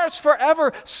yours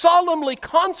forever, solemnly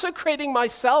consecrating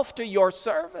myself to your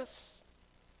service.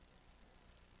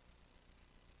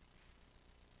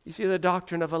 You see, the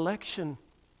doctrine of election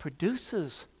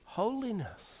produces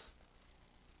holiness.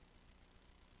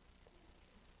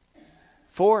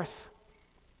 Fourth,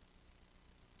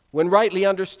 when rightly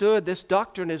understood, this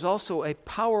doctrine is also a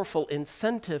powerful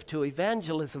incentive to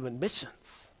evangelism and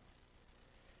missions.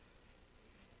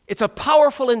 It's a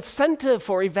powerful incentive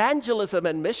for evangelism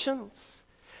and missions.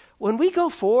 When we go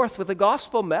forth with the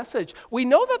gospel message, we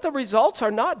know that the results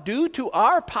are not due to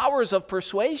our powers of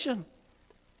persuasion.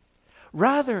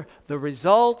 Rather, the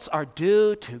results are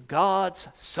due to God's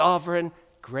sovereign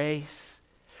grace.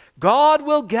 God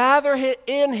will gather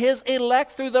in his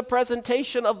elect through the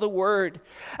presentation of the word.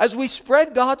 As we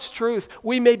spread God's truth,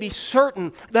 we may be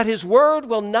certain that his word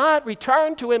will not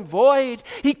return to him void.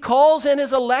 He calls in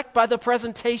his elect by the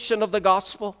presentation of the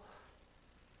gospel.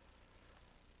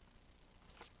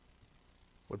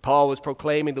 When Paul was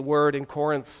proclaiming the word in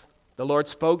Corinth, the Lord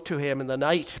spoke to him in the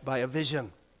night by a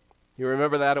vision. You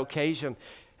remember that occasion?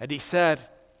 And he said,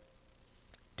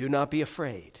 do not be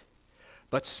afraid,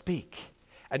 but speak,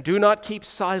 and do not keep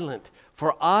silent,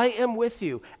 for I am with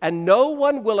you, and no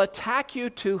one will attack you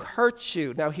to hurt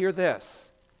you. Now hear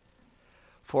this.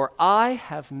 For I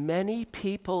have many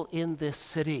people in this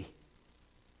city.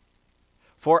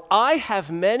 For I have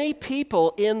many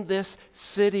people in this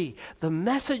city. The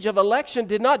message of election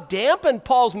did not dampen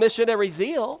Paul's missionary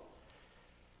zeal.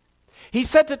 He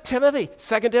said to Timothy,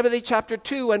 2 Timothy chapter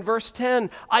 2 and verse 10,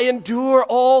 I endure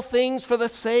all things for the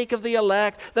sake of the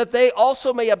elect, that they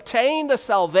also may obtain the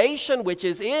salvation which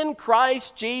is in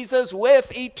Christ Jesus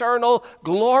with eternal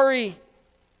glory.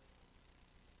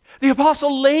 The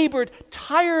apostle labored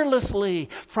tirelessly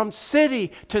from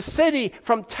city to city,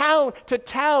 from town to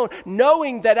town,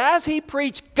 knowing that as he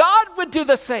preached, God would do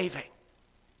the saving.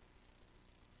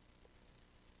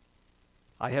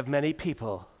 I have many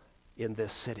people in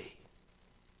this city.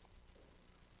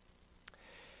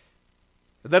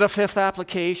 Then a fifth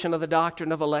application of the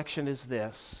doctrine of election is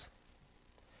this.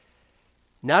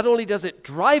 Not only does it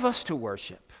drive us to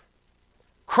worship,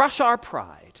 crush our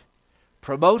pride,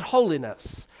 promote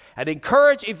holiness, and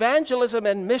encourage evangelism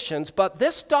and missions, but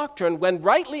this doctrine, when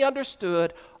rightly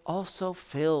understood, also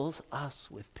fills us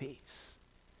with peace.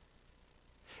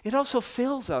 It also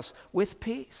fills us with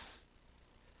peace.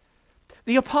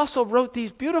 The apostle wrote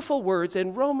these beautiful words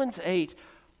in Romans 8,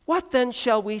 what then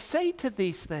shall we say to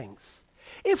these things?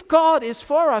 If God is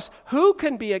for us, who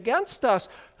can be against us?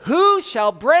 Who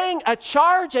shall bring a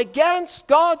charge against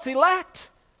God's elect?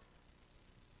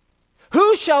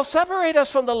 Who shall separate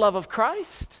us from the love of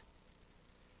Christ?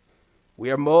 We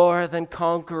are more than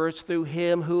conquerors through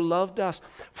him who loved us.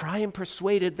 For I am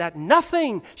persuaded that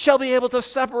nothing shall be able to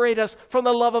separate us from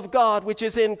the love of God which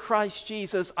is in Christ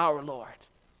Jesus our Lord.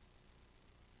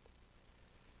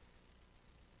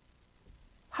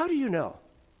 How do you know?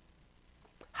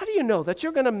 How do you know that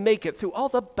you're going to make it through all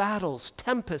the battles,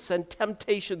 tempests, and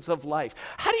temptations of life?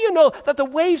 How do you know that the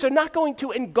waves are not going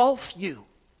to engulf you?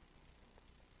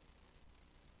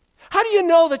 How do you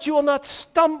know that you will not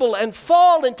stumble and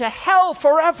fall into hell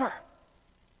forever?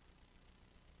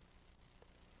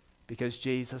 Because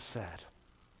Jesus said,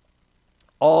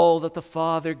 all that the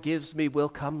Father gives me will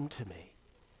come to me.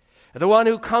 The one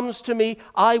who comes to me,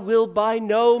 I will by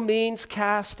no means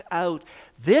cast out.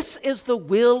 This is the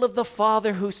will of the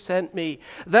Father who sent me,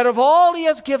 that of all he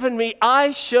has given me,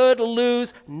 I should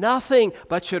lose nothing,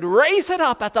 but should raise it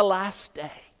up at the last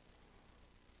day.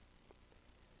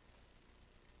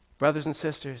 Brothers and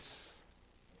sisters,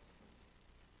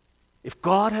 if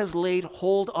God has laid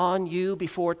hold on you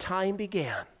before time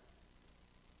began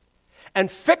and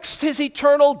fixed his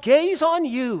eternal gaze on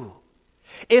you,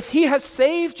 if he has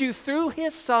saved you through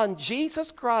his Son,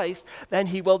 Jesus Christ, then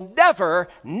he will never,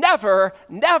 never,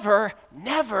 never,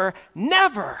 never,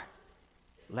 never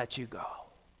let you go.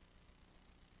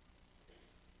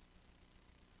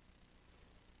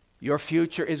 Your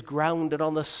future is grounded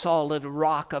on the solid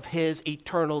rock of his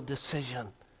eternal decision.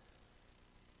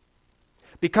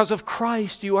 Because of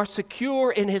Christ, you are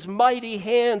secure in his mighty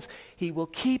hands. He will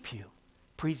keep you,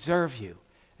 preserve you,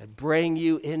 and bring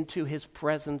you into his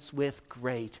presence with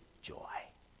great joy.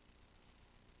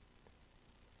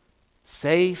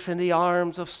 Safe in the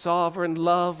arms of sovereign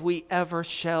love, we ever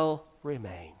shall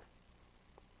remain.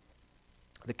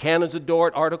 The Canons of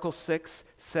Dort, Article 6,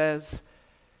 says,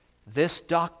 this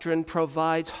doctrine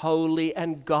provides holy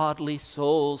and godly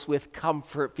souls with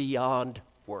comfort beyond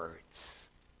words.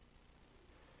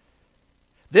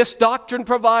 This doctrine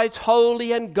provides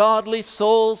holy and godly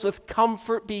souls with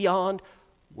comfort beyond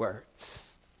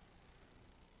words.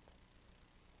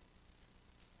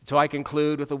 So I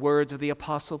conclude with the words of the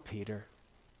Apostle Peter.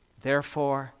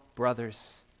 Therefore,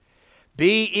 brothers,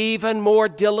 be even more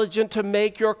diligent to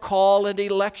make your call and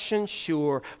election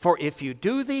sure, for if you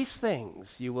do these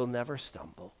things, you will never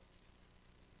stumble.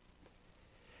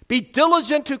 Be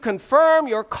diligent to confirm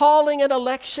your calling and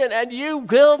election, and you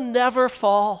will never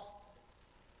fall.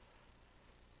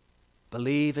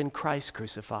 Believe in Christ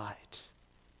crucified.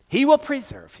 He will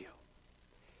preserve you.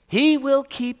 He will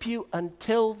keep you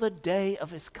until the day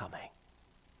of his coming.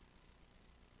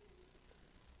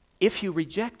 If you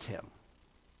reject him,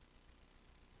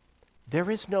 there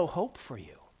is no hope for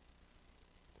you.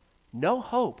 No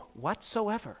hope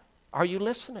whatsoever. Are you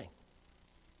listening?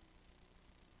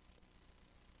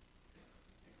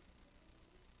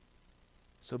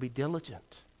 So be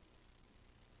diligent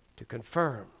to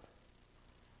confirm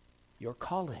your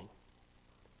calling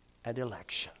and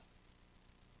election.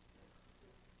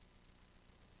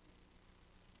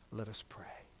 Let us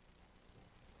pray.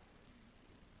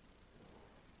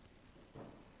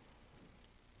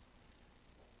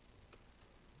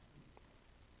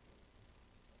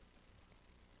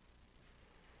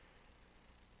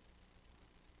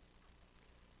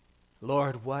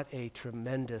 Lord, what a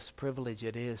tremendous privilege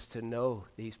it is to know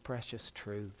these precious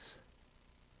truths.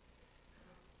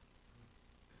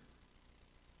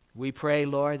 We pray,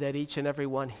 Lord, that each and every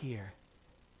one here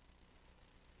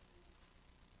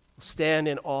will stand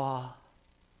in awe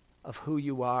of who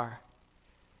you are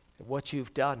and what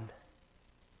you've done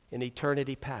in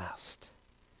eternity past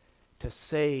to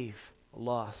save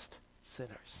lost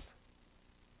sinners.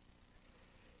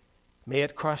 May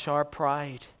it crush our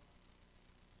pride.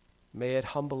 May it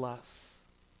humble us.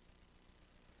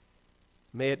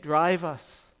 May it drive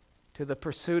us to the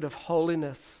pursuit of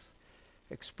holiness,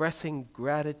 expressing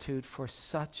gratitude for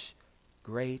such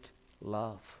great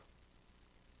love.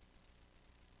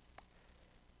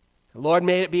 Lord,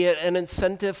 may it be an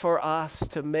incentive for us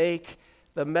to make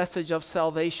the message of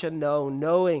salvation known,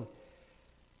 knowing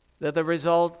that the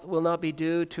result will not be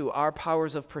due to our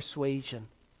powers of persuasion,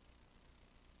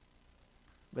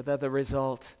 but that the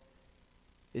result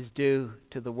is due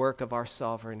to the work of our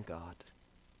sovereign God.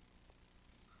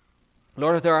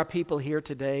 Lord, if there are people here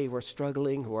today who are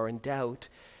struggling, who are in doubt,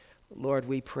 Lord,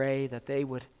 we pray that they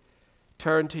would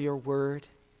turn to your word,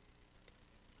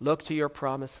 look to your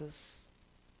promises,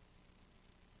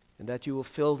 and that you will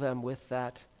fill them with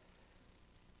that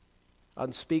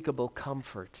unspeakable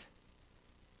comfort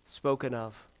spoken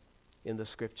of in the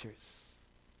Scriptures.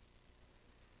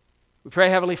 We pray,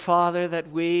 Heavenly Father,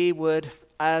 that we would,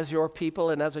 as your people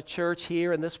and as a church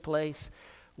here in this place,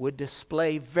 would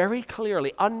display very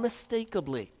clearly,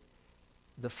 unmistakably,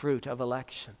 the fruit of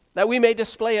election. That we may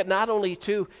display it not only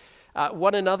to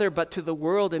one another, but to the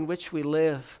world in which we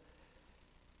live,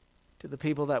 to the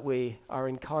people that we are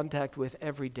in contact with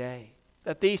every day.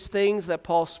 That these things that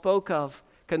Paul spoke of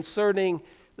concerning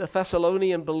the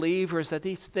Thessalonian believers, that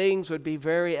these things would be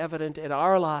very evident in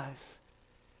our lives.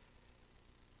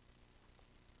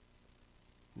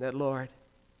 That, Lord,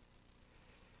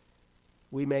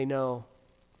 we may know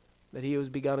that he who has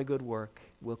begun a good work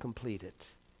will complete it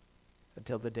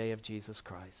until the day of Jesus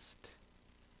Christ.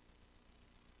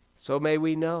 So may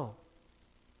we know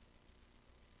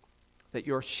that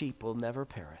your sheep will never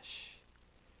perish,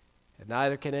 and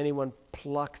neither can anyone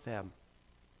pluck them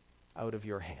out of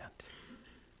your hand.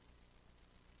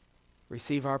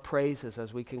 Receive our praises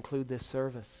as we conclude this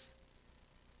service.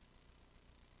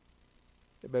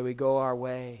 May we go our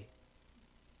way,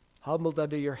 humbled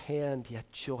under your hand,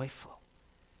 yet joyful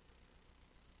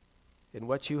in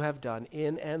what you have done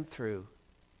in and through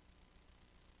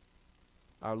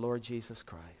our Lord Jesus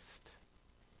Christ.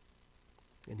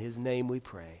 In his name we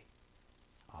pray.